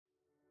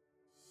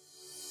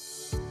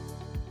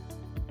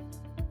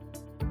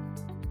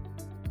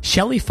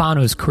Shelley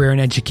Fano's career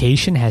in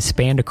education has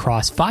spanned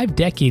across 5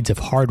 decades of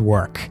hard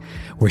work,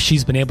 where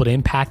she's been able to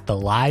impact the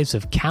lives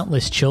of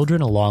countless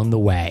children along the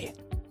way.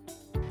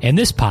 In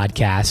this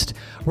podcast,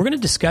 we're going to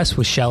discuss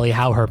with Shelley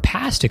how her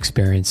past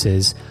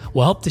experiences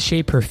will help to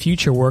shape her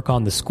future work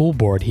on the school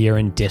board here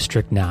in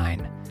District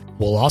 9.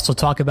 We'll also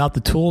talk about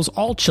the tools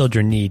all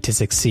children need to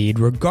succeed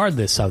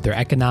regardless of their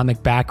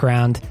economic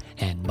background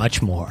and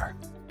much more.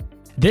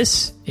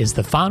 This is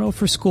the Fano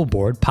for School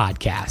Board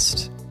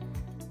podcast.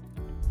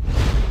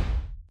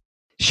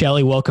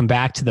 Shelley, welcome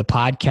back to the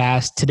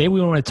podcast. Today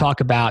we want to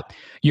talk about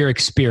your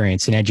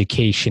experience in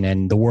education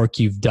and the work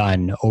you've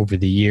done over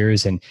the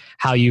years and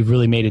how you've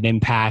really made an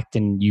impact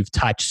and you've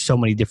touched so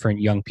many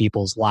different young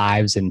people's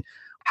lives and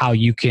how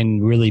you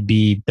can really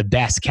be the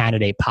best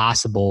candidate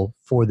possible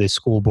for the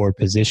school board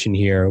position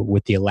here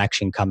with the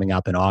election coming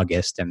up in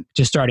August. And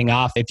just starting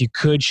off, if you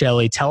could,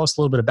 Shelley, tell us a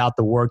little bit about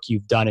the work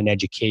you've done in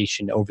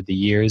education over the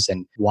years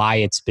and why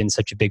it's been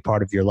such a big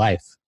part of your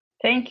life.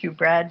 Thank you,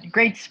 Brad.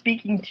 Great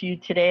speaking to you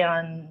today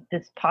on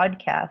this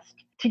podcast.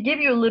 To give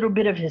you a little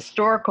bit of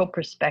historical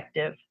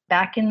perspective,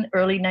 back in the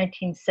early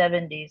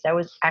 1970s, I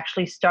was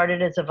actually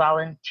started as a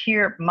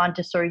volunteer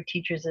Montessori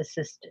teacher's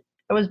assistant.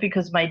 It was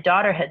because my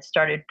daughter had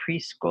started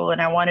preschool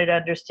and I wanted to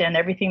understand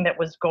everything that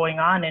was going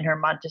on in her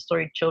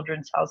Montessori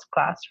Children's House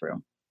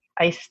classroom.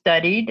 I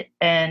studied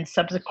and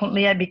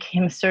subsequently I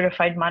became a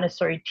certified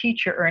Montessori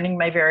teacher, earning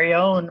my very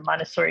own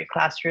Montessori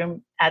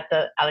classroom at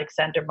the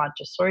Alexander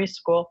Montessori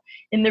School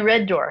in the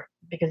red door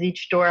because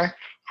each door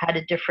had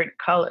a different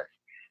color.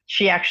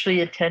 She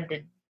actually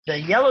attended the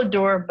yellow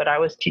door, but I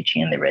was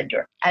teaching in the red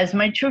door. As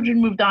my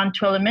children moved on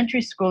to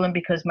elementary school and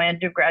because my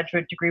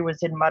undergraduate degree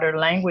was in modern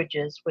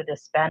languages with a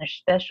Spanish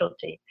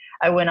specialty,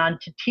 I went on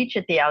to teach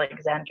at the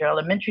Alexander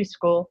Elementary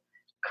School,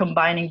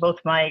 combining both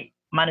my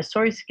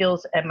Montessori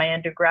skills and my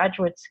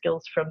undergraduate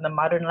skills from the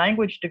modern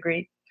language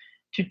degree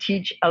to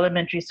teach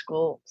elementary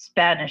school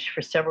Spanish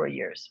for several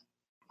years.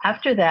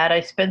 After that, I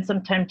spent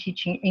some time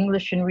teaching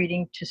English and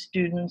reading to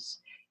students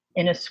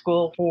in a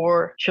school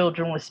for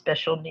children with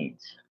special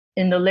needs.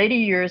 In the later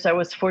years, I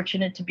was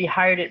fortunate to be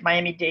hired at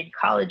Miami-Dade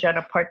College on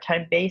a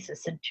part-time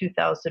basis in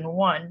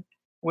 2001,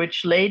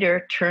 which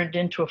later turned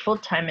into a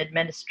full-time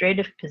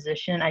administrative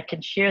position. I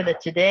can share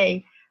that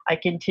today I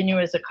continue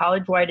as a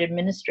college-wide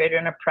administrator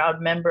and a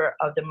proud member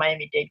of the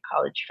Miami-Dade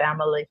College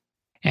family.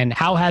 And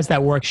how has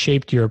that work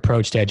shaped your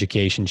approach to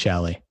education,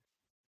 Shelley?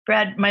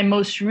 Brad, my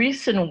most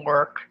recent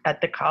work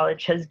at the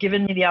college has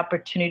given me the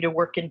opportunity to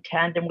work in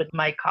tandem with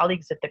my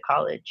colleagues at the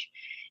college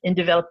in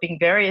developing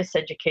various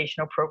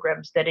educational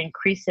programs that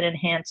increase and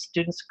enhance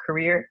students'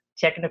 career,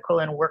 technical,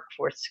 and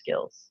workforce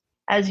skills.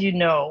 As you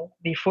know,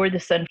 before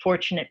this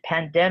unfortunate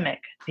pandemic,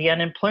 the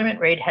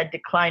unemployment rate had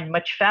declined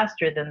much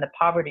faster than the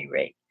poverty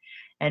rate.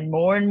 And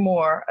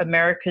more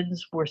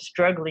Americans were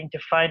struggling to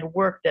find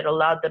work that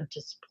allowed them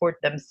to support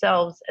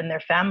themselves and their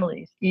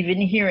families.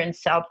 Even here in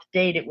South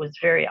Dade, it was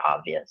very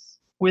obvious.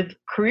 With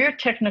career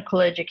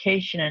technical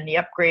education and the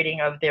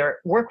upgrading of their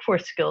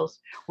workforce skills,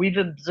 we've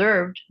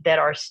observed that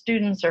our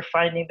students are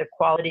finding the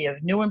quality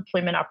of new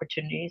employment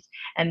opportunities,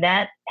 and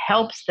that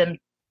helps them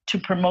to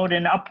promote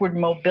an upward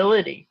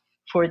mobility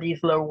for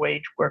these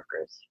low-wage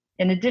workers.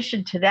 In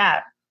addition to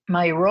that,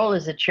 my role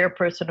as a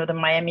chairperson of the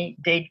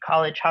Miami-Dade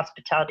College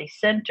Hospitality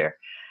Center,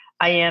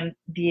 I am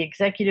the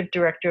executive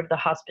director of the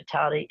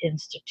Hospitality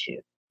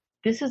Institute.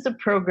 This is a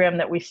program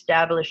that we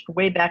established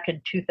way back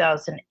in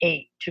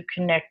 2008 to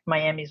connect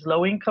Miami's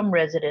low-income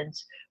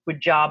residents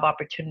with job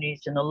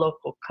opportunities in the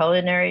local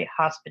culinary,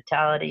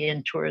 hospitality,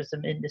 and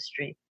tourism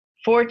industry.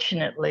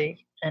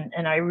 Fortunately,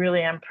 and I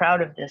really am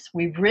proud of this,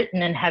 we've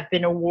written and have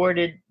been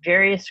awarded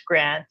various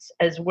grants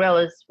as well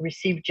as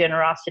received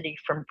generosity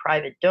from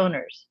private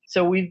donors.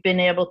 So we've been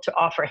able to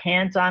offer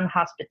hands-on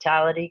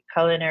hospitality,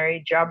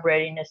 culinary, job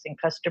readiness,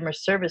 and customer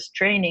service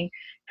training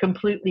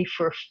completely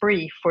for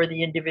free for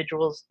the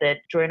individuals that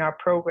join our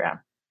program.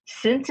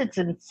 Since its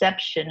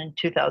inception in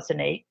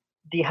 2008,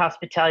 the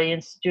Hospitality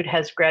Institute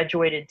has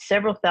graduated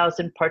several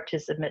thousand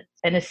participants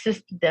and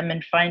assisted them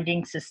in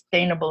finding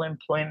sustainable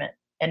employment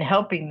and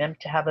helping them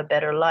to have a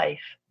better life.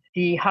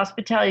 The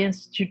Hospitality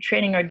Institute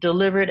training are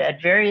delivered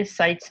at various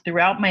sites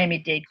throughout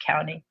Miami-Dade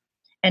County.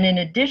 And in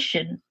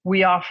addition,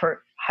 we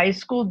offer high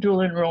school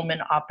dual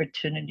enrollment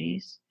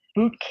opportunities,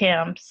 boot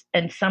camps,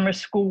 and summer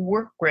school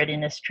work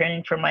readiness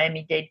training for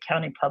Miami-Dade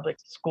County public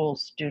school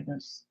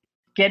students.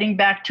 Getting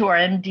back to our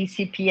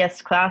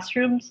MDCPS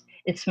classrooms,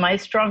 it's my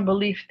strong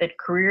belief that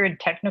career and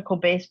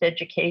technical-based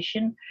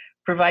education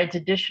provides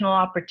additional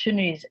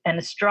opportunities and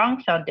a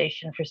strong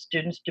foundation for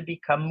students to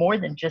become more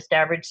than just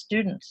average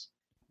students.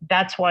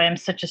 That's why I'm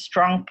such a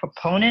strong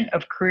proponent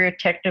of career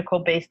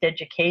technical-based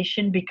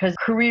education, because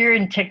career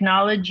in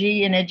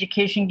technology and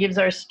education gives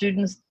our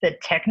students the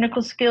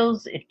technical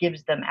skills, it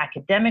gives them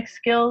academic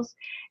skills,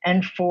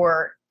 and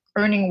for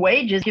earning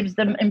wages gives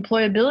them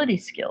employability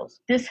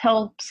skills. This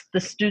helps the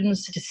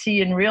students to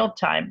see in real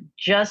time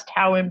just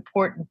how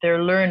important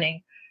their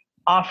learning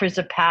offers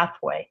a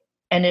pathway.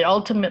 And it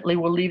ultimately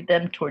will lead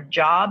them toward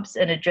jobs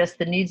and address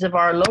the needs of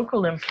our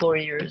local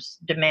employers'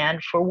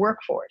 demand for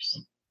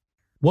workforce.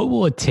 What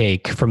will it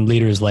take from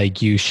leaders like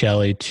you,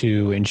 Shelley,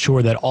 to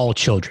ensure that all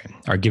children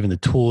are given the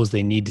tools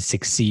they need to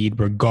succeed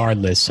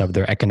regardless of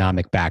their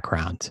economic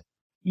background?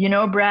 You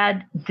know,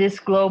 Brad, this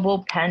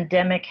global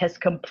pandemic has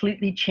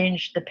completely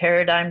changed the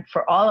paradigm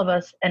for all of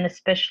us, and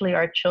especially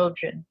our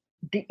children.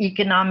 The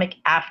economic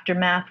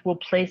aftermath will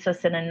place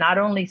us in a not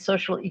only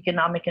social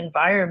economic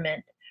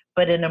environment,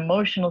 but an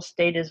emotional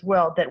state as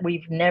well that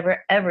we've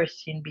never ever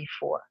seen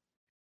before.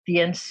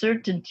 The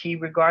uncertainty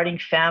regarding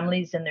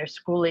families and their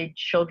school-age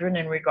children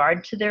in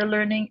regard to their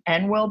learning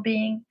and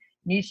well-being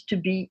needs to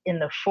be in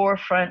the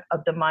forefront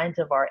of the minds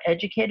of our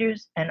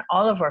educators and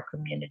all of our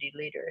community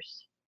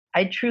leaders.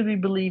 I truly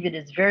believe it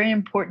is very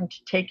important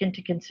to take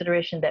into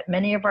consideration that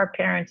many of our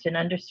parents in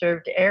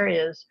underserved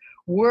areas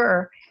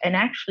were and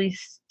actually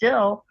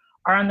still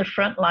are on the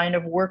front line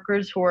of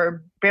workers who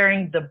are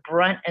bearing the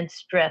brunt and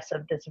stress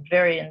of this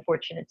very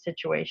unfortunate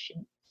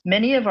situation.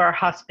 Many of our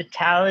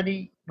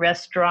hospitality,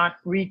 restaurant,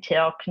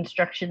 retail,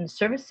 construction,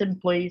 service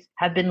employees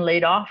have been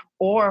laid off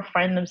or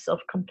find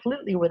themselves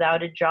completely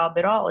without a job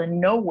at all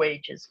and no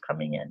wages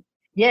coming in.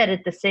 Yet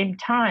at the same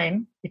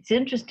time, it's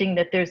interesting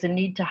that there's a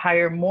need to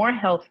hire more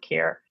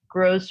healthcare,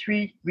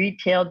 grocery,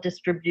 retail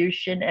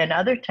distribution, and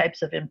other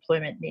types of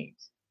employment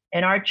needs.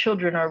 And our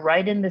children are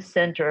right in the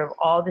center of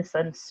all this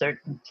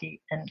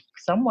uncertainty and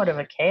somewhat of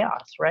a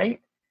chaos, right?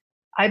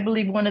 I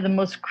believe one of the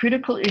most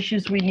critical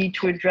issues we need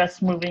to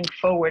address moving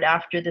forward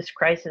after this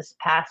crisis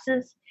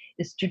passes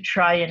is to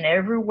try in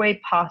every way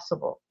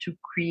possible to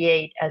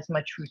create as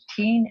much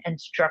routine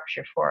and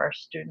structure for our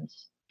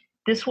students.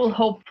 This will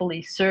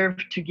hopefully serve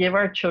to give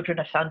our children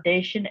a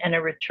foundation and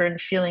a return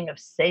feeling of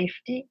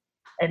safety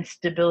and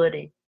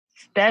stability,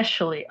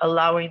 especially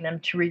allowing them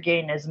to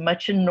regain as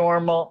much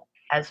normal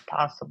as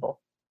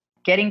possible.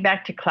 Getting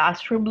back to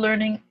classroom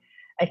learning,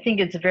 I think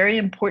it's very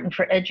important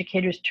for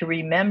educators to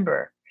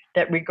remember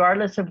that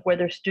regardless of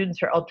whether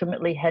students are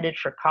ultimately headed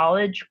for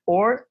college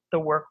or the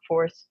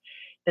workforce,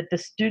 that the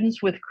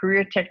students with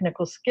career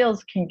technical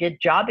skills can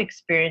get job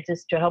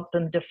experiences to help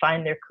them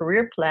define their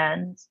career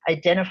plans,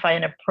 identify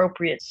an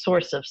appropriate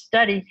source of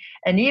study,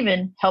 and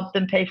even help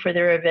them pay for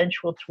their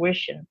eventual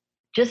tuition.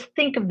 Just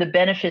think of the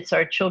benefits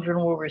our children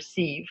will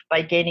receive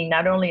by gaining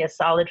not only a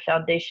solid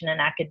foundation in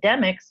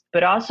academics,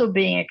 but also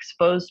being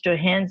exposed to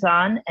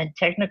hands-on and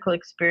technical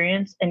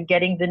experience and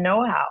getting the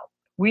know-how.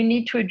 We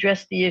need to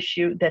address the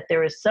issue that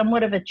there is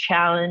somewhat of a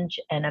challenge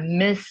and a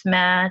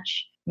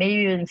mismatch, maybe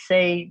even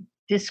say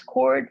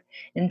discord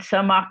in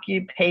some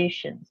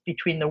occupations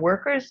between the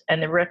workers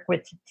and the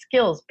requisite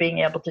skills being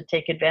able to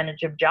take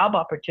advantage of job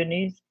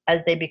opportunities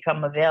as they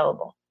become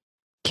available.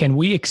 Can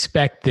we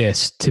expect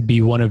this to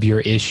be one of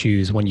your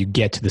issues when you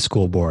get to the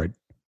school board?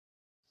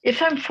 If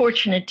I'm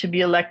fortunate to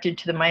be elected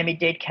to the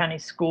Miami-Dade County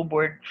School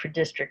Board for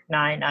District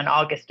 9 on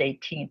August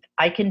 18th,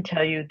 I can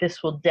tell you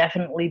this will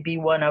definitely be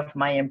one of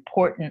my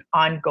important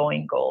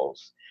ongoing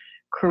goals.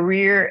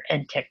 Career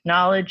and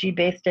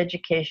technology-based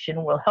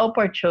education will help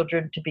our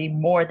children to be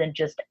more than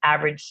just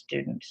average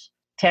students.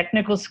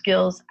 Technical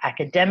skills,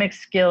 academic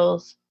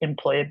skills,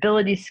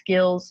 employability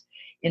skills,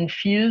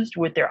 infused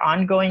with their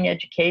ongoing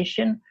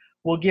education,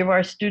 will give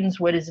our students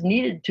what is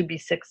needed to be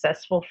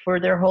successful for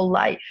their whole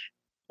life.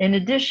 In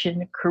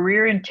addition,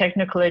 career and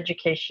technical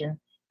education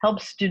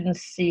helps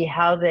students see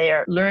how they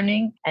are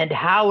learning and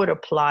how it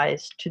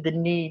applies to the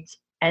needs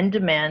and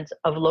demands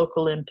of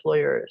local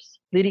employers,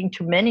 leading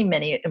to many,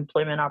 many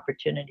employment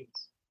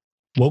opportunities.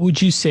 What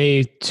would you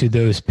say to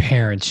those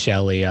parents,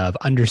 Shelley, of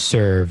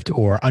underserved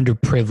or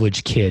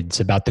underprivileged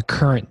kids about the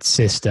current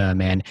system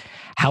and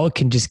how it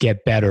can just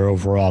get better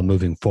overall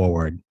moving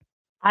forward?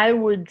 I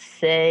would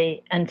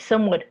say and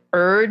somewhat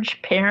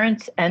urge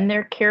parents and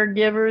their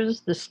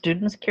caregivers, the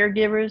students'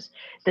 caregivers,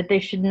 that they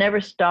should never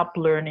stop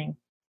learning.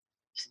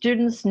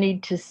 Students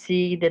need to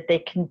see that they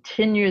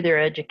continue their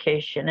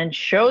education and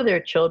show their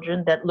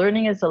children that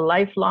learning is a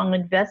lifelong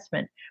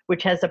investment,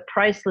 which has a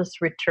priceless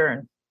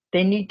return.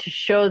 They need to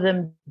show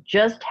them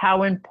just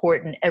how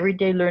important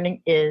everyday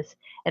learning is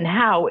and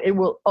how it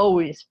will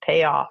always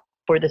pay off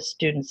for the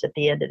students at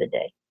the end of the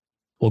day.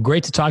 Well,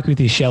 great to talk with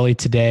you, Shelley,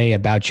 today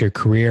about your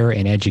career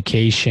in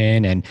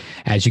education and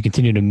as you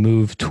continue to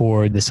move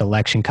toward this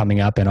election coming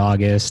up in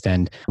August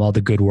and all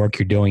the good work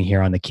you're doing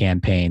here on the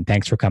campaign.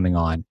 Thanks for coming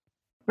on.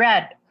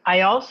 Brad,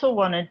 I also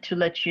wanted to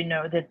let you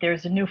know that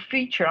there's a new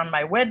feature on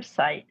my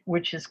website,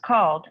 which is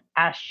called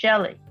Ask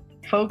Shelley.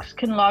 Folks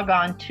can log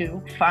on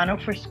to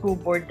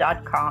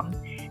FinalForSchoolBoard.com,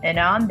 and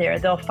on there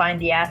they'll find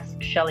the Ask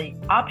Shelley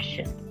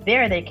option.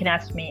 There they can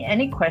ask me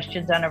any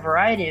questions on a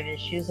variety of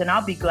issues, and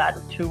I'll be glad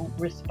to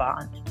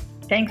respond.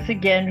 Thanks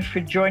again for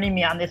joining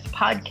me on this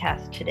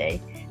podcast today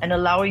and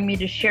allowing me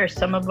to share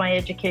some of my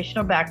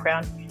educational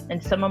background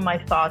and some of my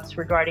thoughts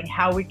regarding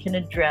how we can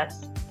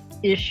address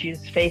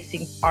issues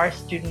facing our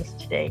students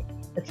today,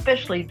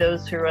 especially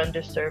those who are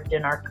underserved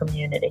in our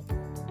community.